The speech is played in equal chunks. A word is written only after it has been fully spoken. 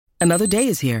Another day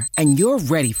is here, and you're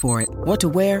ready for it. What to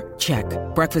wear? Check.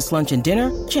 Breakfast, lunch, and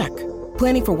dinner? Check.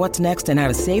 Planning for what's next and how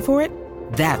to save for it?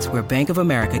 That's where Bank of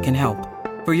America can help.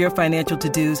 For your financial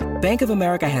to-dos, Bank of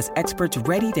America has experts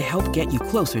ready to help get you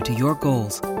closer to your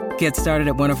goals. Get started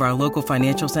at one of our local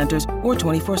financial centers or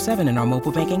 24/7 in our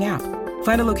mobile banking app.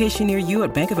 Find a location near you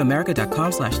at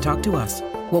bankofamerica.com/talktous.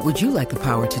 What would you like the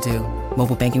power to do?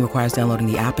 Mobile banking requires downloading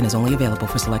the app and is only available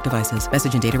for select devices.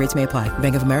 Message and data rates may apply.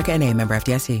 Bank of America N.A., member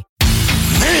FDIC.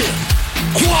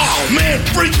 Wow, man,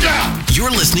 freaked out.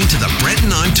 You're listening to the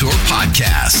Brenton on Tour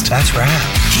podcast. That's right.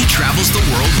 He travels the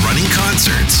world running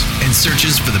concerts and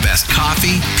searches for the best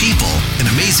coffee, people, and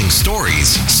amazing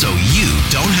stories so you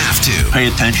don't have to. Pay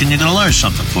attention, you're going to learn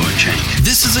something for a change.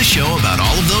 This is a show about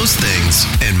all of those things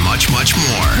and much, much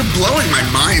more. You're blowing my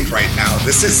mind right now.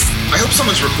 I hope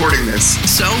someone's recording this.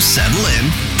 So settle in,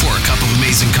 pour a cup of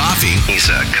amazing coffee. He's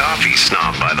a coffee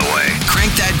snob, by the way.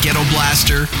 Crank that ghetto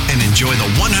blaster and enjoy the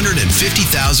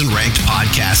 150,000 ranked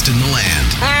podcast in the land.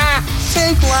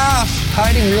 Fake laugh,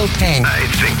 hiding real pain. I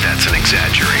think that's an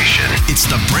exaggeration. It's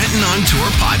the Brenton on Tour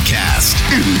podcast.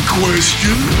 Any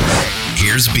question?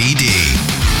 Here's BD.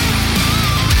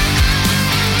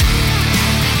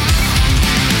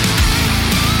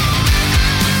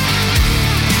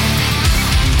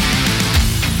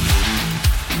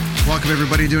 Welcome,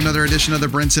 everybody, to another edition of the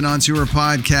Brenton on Tour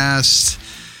podcast.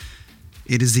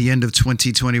 It is the end of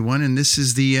 2021, and this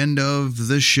is the end of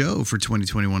the show for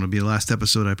 2021. It'll be the last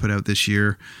episode I put out this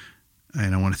year,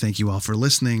 and I want to thank you all for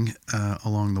listening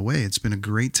along the way. It's been a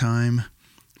great time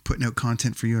putting out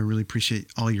content for you. I really appreciate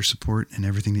all your support and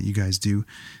everything that you guys do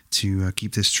to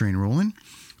keep this train rolling.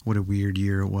 What a weird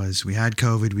year it was. We had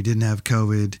COVID. We didn't have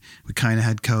COVID. We kind of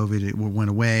had COVID. It went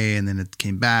away, and then it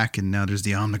came back, and now there's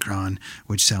the Omicron,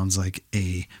 which sounds like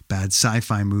a bad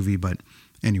sci-fi movie. But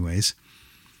anyways,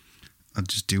 I'll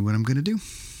just do what I'm going to do.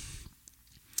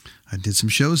 I did some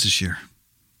shows this year.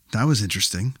 That was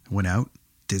interesting. Went out,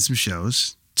 did some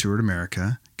shows, toured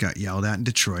America, got yelled at in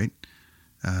Detroit,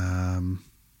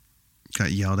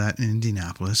 got yelled at in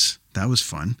Indianapolis. That was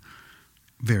fun.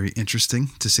 Very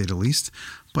interesting, to say the least.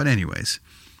 But anyways,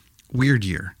 weird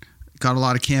year. Got a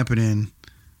lot of camping in,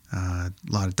 a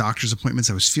lot of doctor's appointments.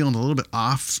 I was feeling a little bit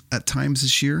off at times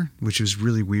this year, which was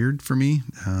really weird for me.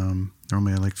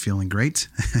 Normally I like feeling great,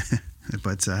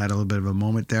 but I had a little bit of a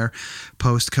moment there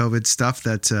post-COVID stuff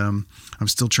that I'm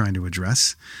still trying to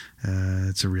address.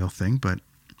 It's a real thing, but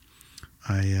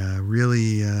I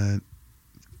really, hand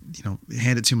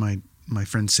it to my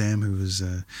friend Sam, who was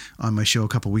on my show a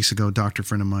couple weeks ago, doctor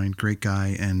friend of mine, great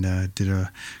guy, and did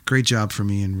a great job for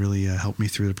me and really helped me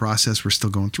through the process. We're still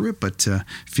going through it, but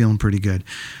feeling pretty good.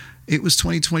 It was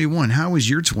 2021. How was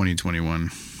your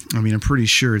 2021? I mean, I'm pretty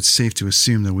sure it's safe to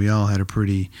assume that we all had a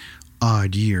pretty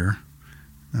odd year.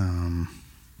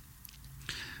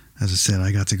 As I said,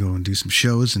 I got to go and do some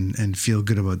shows and feel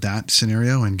good about that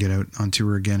scenario and get out on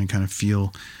tour again and kind of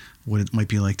feel what it might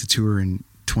be like to tour in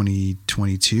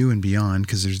 2022 and beyond,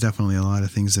 because there's definitely a lot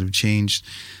of things that have changed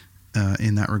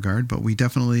in that regard, but we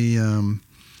definitely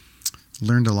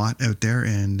learned a lot out there,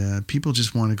 and people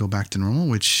just want to go back to normal,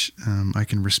 which I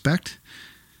can respect.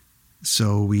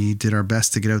 So we did our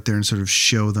best to get out there and sort of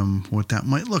show them what that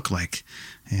might look like,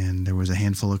 and there was a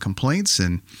handful of complaints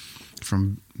and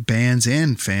from bands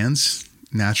and fans,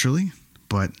 naturally,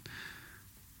 but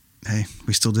hey,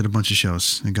 we still did a bunch of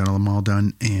shows and got them all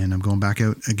done, and I'm going back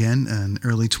out again in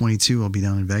early 22. I'll be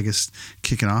down in Vegas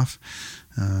kicking off.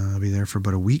 I'll be there for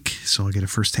about a week, so I'll get a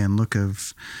first-hand look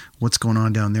of what's going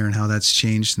on down there and how that's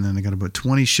changed. And then I got about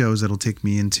 20 shows that'll take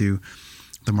me into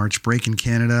the March break in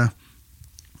Canada,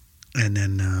 and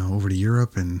then over to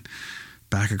Europe and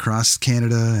back across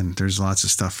Canada, and there's lots of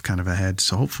stuff kind of ahead.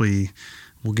 So hopefully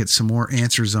we'll get some more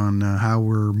answers on how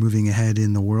we're moving ahead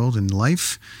in the world and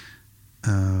life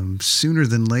sooner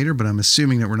than later, but I'm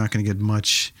assuming that we're not going to get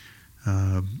much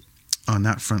on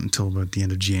that front until about the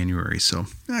end of January. So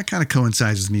that kind of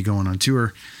coincides with me going on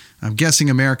tour. I'm guessing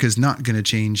America is not going to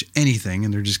change anything,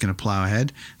 and they're just going to plow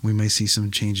ahead. We may see some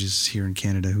changes here in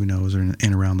Canada, who knows,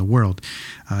 and around the world.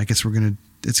 I guess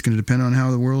it's going to depend on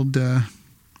how the world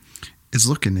is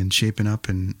looking and shaping up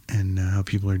and how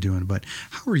people are doing. But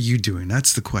how are you doing?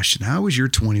 That's the question. How was your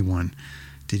 21?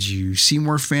 Did you see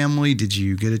more family? Did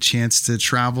you get a chance to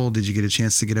travel? Did you get a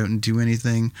chance to get out and do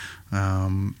anything?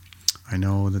 I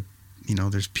know that,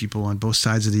 there's people on both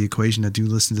sides of the equation that do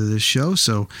listen to this show.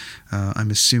 So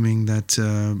I'm assuming that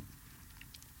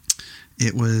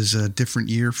it was a different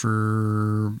year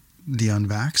for the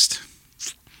unvaxxed.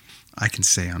 I can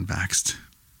say unvaxxed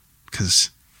because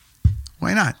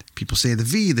why not? People say the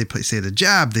V, they say the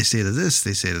jab, they say the this,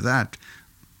 they say the that.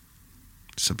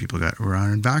 Some people were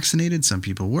unvaccinated. Some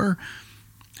people were.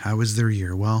 How was their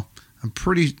year? Well, I'm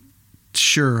pretty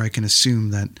sure I can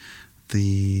assume that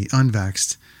the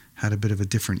unvaxxed had a bit of a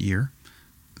different year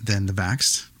than the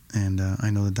vaxxed. And I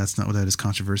know that that's not without its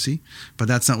controversy, but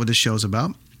that's not what this show is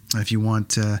about. If you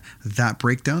want that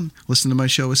breakdown, listen to my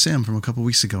show with Sam from a couple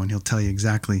weeks ago, and he'll tell you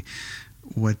exactly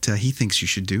what he thinks you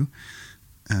should do.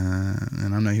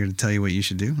 And I'm not here to tell you what you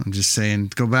should do. I'm just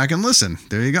saying, go back and listen.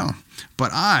 There you go.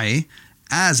 But I,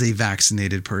 as a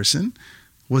vaccinated person,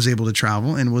 was able to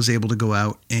travel and was able to go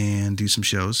out and do some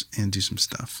shows and do some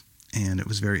stuff. And it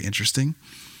was very interesting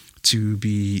to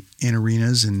be in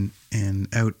arenas and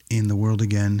out in the world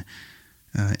again,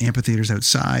 amphitheaters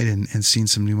outside and seeing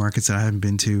some new markets that I hadn't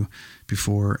been to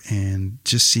before, and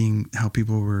just seeing how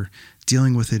people were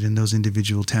dealing with it in those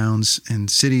individual towns and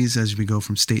cities as we go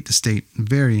from state to state.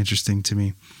 Very interesting to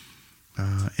me.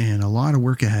 And a lot of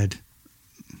work ahead.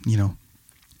 You know,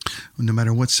 no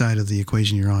matter what side of the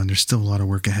equation you're on, there's still a lot of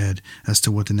work ahead as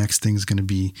to what the next thing's going to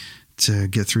be to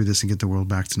get through this and get the world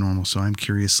back to normal. So I'm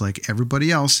curious like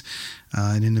everybody else.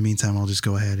 And in the meantime, I'll just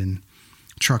go ahead and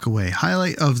truck away.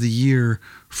 Highlight of the year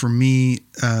for me,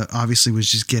 obviously,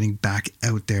 was just getting back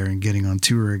out there and getting on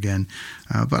tour again.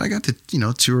 But I got to,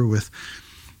 tour with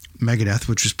Megadeth,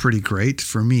 which was pretty great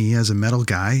for me as a metal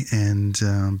guy, and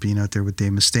being out there with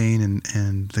Dave Mustaine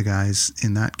and the guys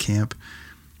in that camp.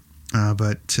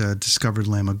 But discovered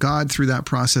Lamb of God through that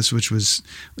process, which was,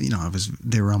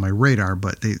 they were on my radar,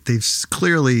 but they've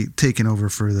clearly taken over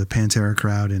for the Pantera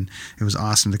crowd, and it was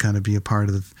awesome to kind of be a part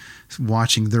of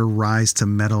watching their rise to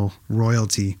metal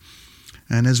royalty.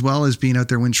 And as well as being out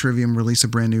there when Trivium released a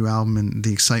brand new album and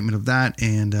the excitement of that,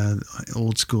 and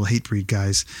old school Hatebreed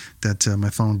guys that my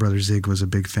fallen brother Zig was a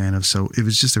big fan of. So it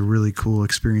was just a really cool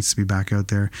experience to be back out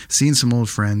there, seeing some old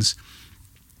friends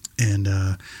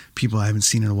and people I haven't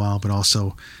seen in a while, but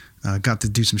also got to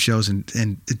do some shows and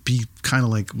it'd be kind of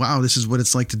like, wow, this is what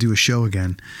it's like to do a show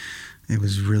again. It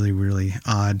was really, really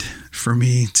odd for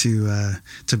me to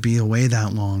be away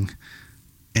that long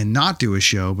and not do a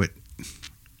show, but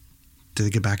to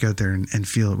get back out there and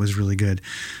feel it was really good.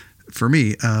 For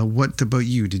me, what about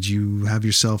you? Did you have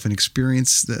yourself an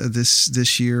experience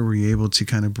this year? Were you able to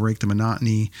kind of break the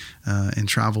monotony and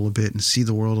travel a bit and see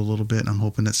the world a little bit? I'm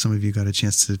hoping that some of you got a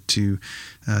chance to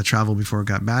travel before it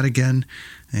got bad again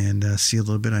and see a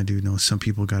little bit. I do know some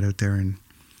people got out there in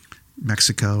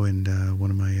Mexico, and one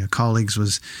of my colleagues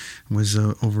was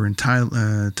over in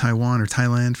Taiwan or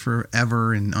Thailand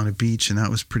forever and on a beach, and that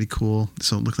was pretty cool.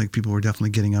 So it looked like people were definitely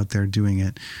getting out there doing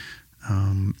it.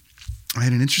 I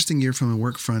had an interesting year from the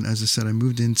work front. As I said, I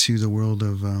moved into the world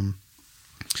of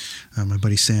my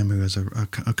buddy Sam, who has a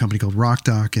company called Rock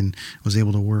Doc, and was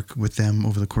able to work with them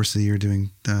over the course of the year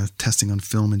doing testing on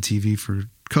film and TV for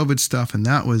COVID stuff. And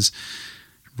that was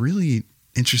really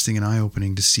interesting and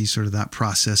eye-opening to see sort of that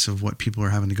process of what people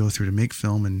are having to go through to make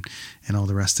film and all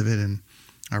the rest of it. And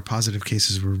our positive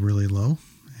cases were really low.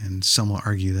 And some will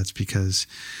argue that's because,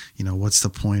 what's the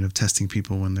point of testing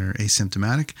people when they're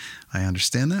asymptomatic? I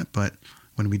understand that, but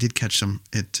when we did catch them,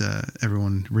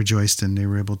 everyone rejoiced and they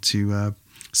were able to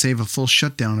save a full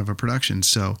shutdown of a production.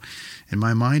 So in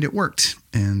my mind, it worked.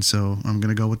 And so I'm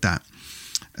going to go with that.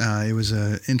 It was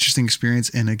an interesting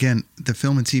experience. And again, the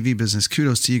film and TV business,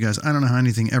 kudos to you guys. I don't know how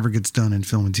anything ever gets done in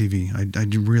film and TV. I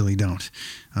really don't.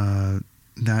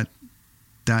 That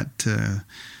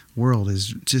world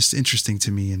is just interesting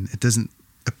to me, and it doesn't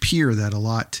appear that a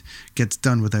lot gets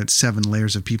done without 7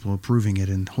 layers of people approving it.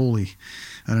 And I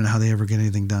don't know how they ever get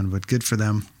anything done, but good for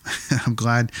them. I'm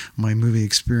glad my movie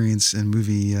experience and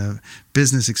movie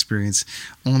business experience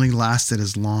only lasted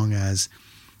as long as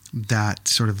that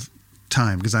sort of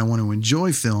time, because I want to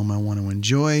enjoy film. I want to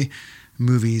enjoy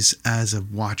movies as a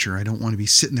watcher. I don't want to be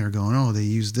sitting there going, oh, they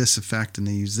used this effect and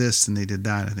they used this and they did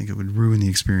that. I think it would ruin the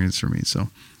experience for me. So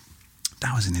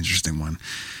that was an interesting one,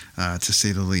 to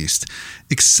say the least.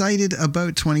 Excited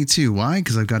about 22. Why?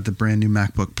 Because I've got the brand new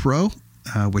MacBook Pro,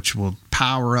 which will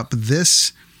power up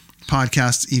this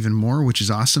podcast even more, which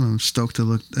is awesome. I'm stoked to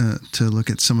look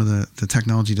at some of the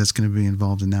technology that's going to be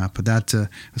involved in that. But that is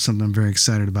something I'm very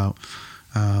excited about.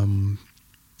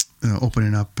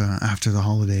 Opening up after the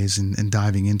holidays and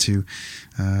diving into.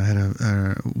 I had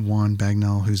a Juan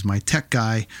Bagnall, who's my tech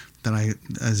guy that I,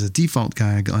 as a default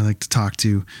guy, I like to talk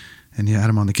to. And I had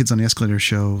him on the Kids on the Escalator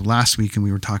show last week, and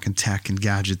we were talking tech and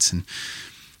gadgets and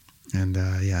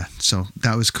so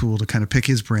that was cool to kind of pick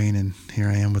his brain. And here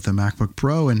I am with a MacBook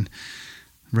Pro and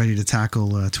ready to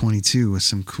tackle 22 with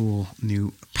some cool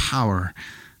new power.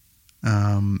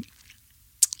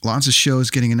 lots of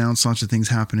shows getting announced, lots of things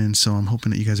happening. So I'm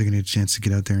hoping that you guys are going to get a chance to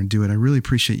get out there and do it. I really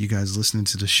appreciate you guys listening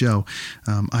to the show.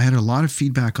 I had a lot of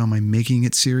feedback on my Making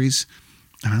It series,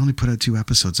 and I only put out 2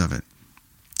 episodes of it.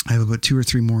 I have about 2 or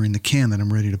 3 more in the can that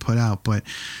I'm ready to put out, but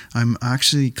I'm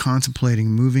actually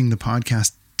contemplating moving the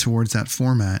podcast towards that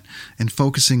format and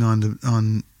focusing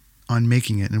on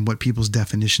making it and what people's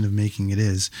definition of making it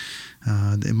is.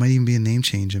 It might even be a name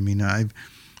change. I mean,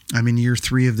 I'm in year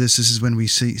 3 of this. This is when we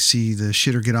see the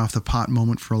shitter get off the pot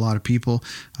moment for a lot of people.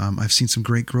 I've seen some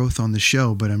great growth on the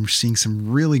show, but I'm seeing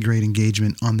some really great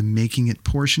engagement on the making it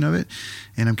portion of it.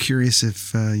 And I'm curious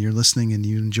if you're listening and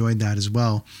you enjoyed that as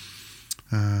well.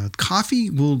 Coffee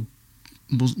will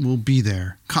be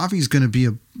there. Coffee is going to be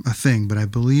a thing, but I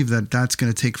believe that that's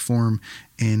going to take form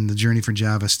in the Journey for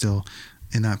Java still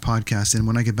in that podcast. And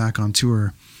when I get back on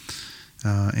tour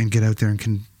and get out there and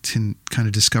can kind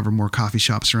of discover more coffee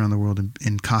shops around the world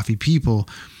and coffee people,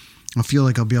 I feel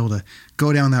like I'll be able to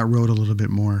go down that road a little bit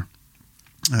more.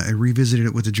 I revisited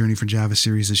it with the Journey for Java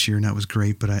series this year, and that was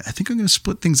great. But I think I'm going to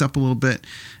split things up a little bit,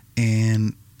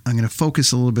 and I'm going to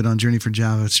focus a little bit on Journey for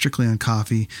Java, strictly on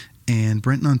coffee. And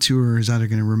Brenton on Tour is either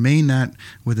going to remain that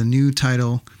with a new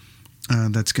title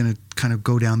that's going to kind of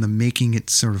go down the Making It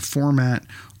sort of format,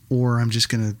 or I'm just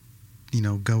going to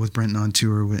go with Brenton on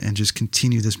Tour and just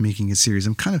continue this Making It series.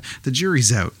 The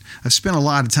jury's out. I've spent a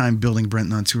lot of time building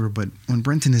Brenton on Tour, but when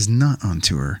Brenton is not on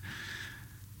tour,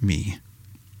 it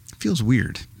feels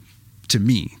weird to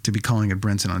me to be calling it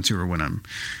Brenton on Tour when I'm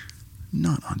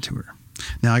not on tour.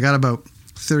 Now, I got about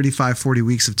 35, 40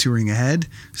 weeks of touring ahead,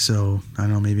 so I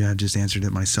don't know, maybe I just answered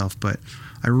it myself, but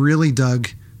I really dug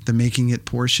the Making It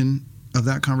portion of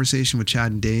that conversation with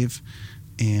Chad and Dave.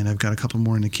 And I've got a couple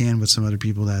more in the can with some other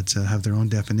people that have their own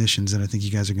definitions that I think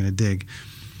you guys are going to dig.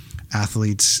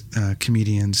 Athletes,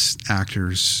 comedians,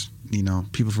 actors,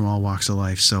 people from all walks of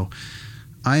life. So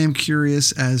I am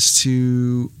curious as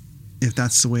to if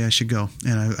that's the way I should go.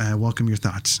 And I welcome your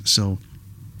thoughts. So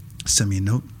send me a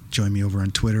note. Join me over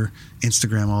on Twitter,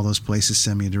 Instagram, all those places.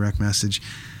 Send me a direct message,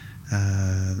 or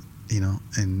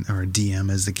a DM,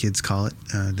 as the kids call it,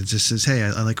 that just says, hey,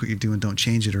 I like what you're doing, don't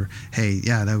change it. Or, hey,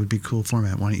 yeah, that would be a cool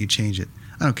format, why don't you change it?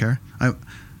 I don't care.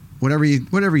 Whatever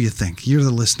you think. You're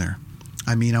the listener.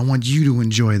 I mean, I want you to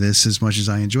enjoy this as much as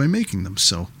I enjoy making them.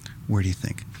 So where do you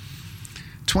think?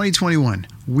 2021,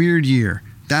 weird year.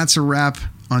 That's a wrap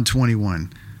on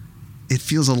 21. It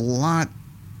feels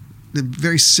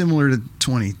very similar to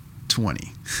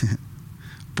 2020.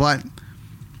 But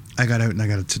I got out and I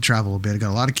got to travel a bit. I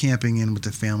got a lot of camping in with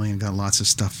the family and got lots of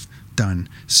stuff done.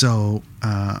 So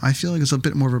I feel like it's a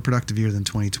bit more of a productive year than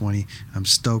 2020. I'm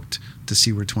stoked to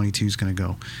see where 22 is going to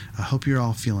go. I hope you're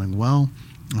all feeling well.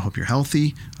 I hope you're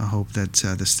healthy. I hope that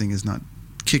this thing is not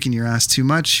kicking your ass too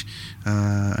much.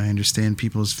 I understand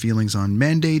people's feelings on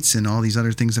mandates and all these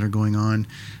other things that are going on.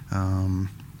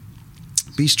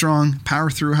 Be strong. Power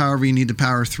through however you need to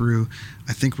power through.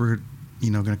 I think we're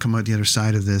going to come out the other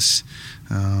side of this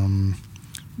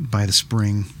by the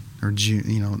spring or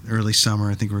June, early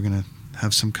summer. I think we're going to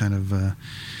have some kind of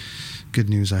good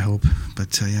news, I hope.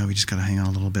 But we just got to hang on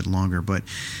a little bit longer. But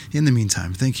in the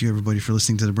meantime, thank you everybody for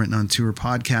listening to the Brenton on Tour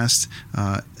podcast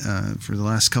for the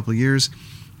last couple of years.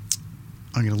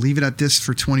 I'm going to leave it at this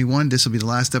for 21. This will be the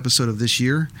last episode of this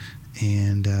year.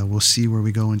 And we'll see where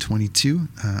we go in 22.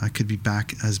 I could be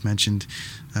back, as mentioned,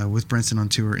 with Brenton on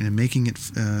Tour in a Making It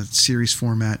series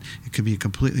format. It could be a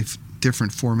completely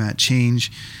different format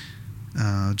change.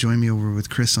 Join me over with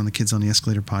Chris on the Kids on the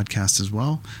Escalator podcast as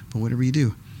well. But whatever you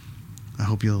do, I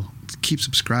hope you'll keep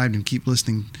subscribed and keep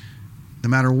listening no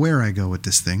matter where I go with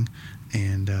this thing.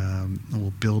 And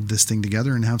we'll build this thing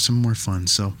together and have some more fun.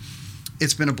 So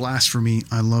it's been a blast for me.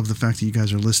 I love the fact that you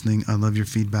guys are listening. I love your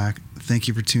feedback. Thank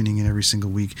you for tuning in every single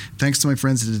week. Thanks to my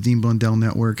friends at the Dean Blundell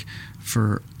Network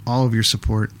for all of your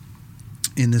support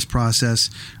in this process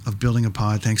of building a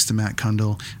pod. Thanks to Matt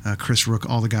Kundle, Chris Rook,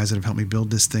 all the guys that have helped me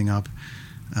build this thing up,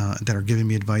 that are giving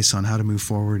me advice on how to move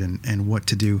forward and what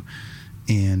to do.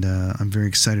 And I'm very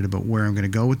excited about where I'm going to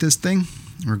go with this thing,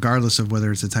 regardless of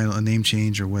whether it's a name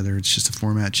change or whether it's just a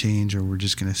format change or we're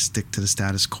just going to stick to the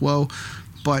status quo.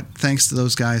 But thanks to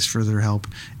those guys for their help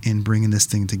in bringing this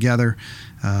thing together,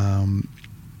 and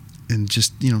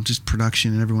just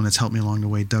production and everyone that's helped me along the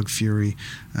way. Doug Fury,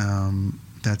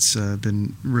 that's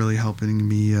been really helping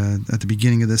me at the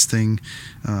beginning of this thing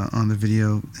on the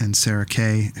video, and Sarah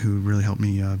Kay, who really helped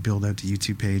me build out the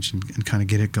YouTube page and kind of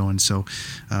get it going. So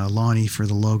Lonnie for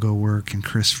the logo work, and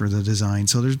Chris for the design.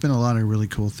 So there's been a lot of really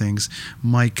cool things.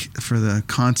 Mike for the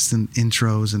constant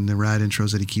intros and the rad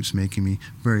intros that he keeps making me.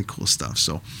 Very cool stuff.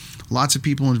 So lots of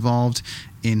people involved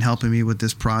in helping me with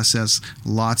this process.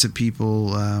 Lots of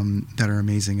people that are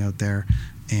amazing out there.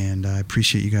 And I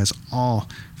appreciate you guys all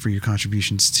for your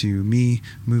contributions to me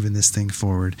moving this thing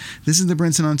forward. This is the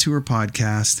Brinson on Tour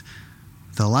podcast,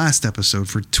 the last episode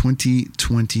for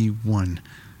 2021.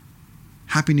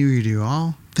 Happy New Year to you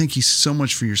all. Thank you so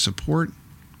much for your support.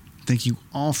 Thank you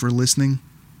all for listening.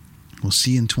 We'll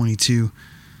see you in 22.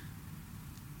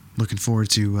 Looking forward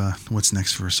to what's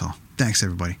next for us all. Thanks,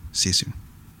 everybody. See you soon.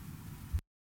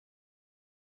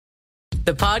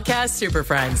 The Podcast Super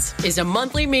Friends is a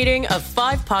monthly meeting of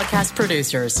 5 podcast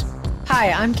producers.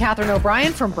 Hi, I'm Catherine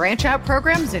O'Brien from Branch Out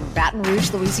Programs in Baton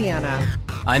Rouge, Louisiana.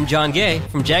 I'm John Gay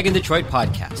from Jag and Detroit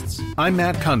Podcasts. I'm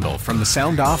Matt Kundle from the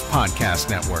Sound Off Podcast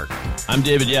Network. I'm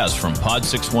David Yes from Pod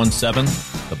 617,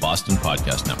 the Boston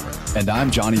Podcast Network. And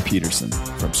I'm Johnny Peterson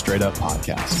from Straight Up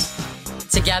Podcasts.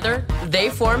 Together, they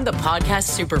form the Podcast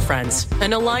Super Friends,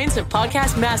 an alliance of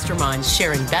podcast masterminds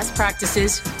sharing best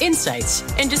practices, insights,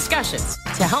 and discussions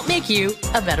to help make you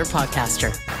a better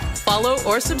podcaster. Follow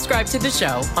or subscribe to the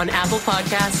show on Apple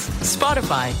Podcasts,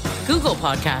 Spotify, Google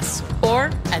Podcasts, or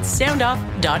at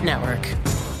soundoff.network.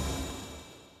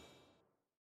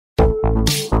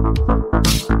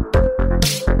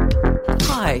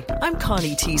 Hi, I'm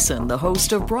Connie Thiessen, the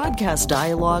host of Broadcast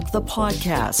Dialogue, the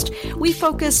podcast. We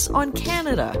focus on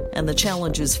Canada and the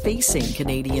challenges facing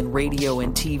Canadian radio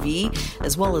and TV,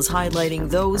 as well as highlighting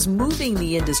those moving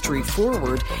the industry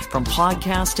forward from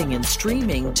podcasting and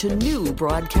streaming to new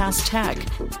broadcast tech.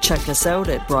 Check us out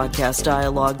at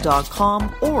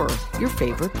broadcastdialogue.com or your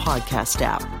favorite podcast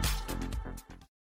app.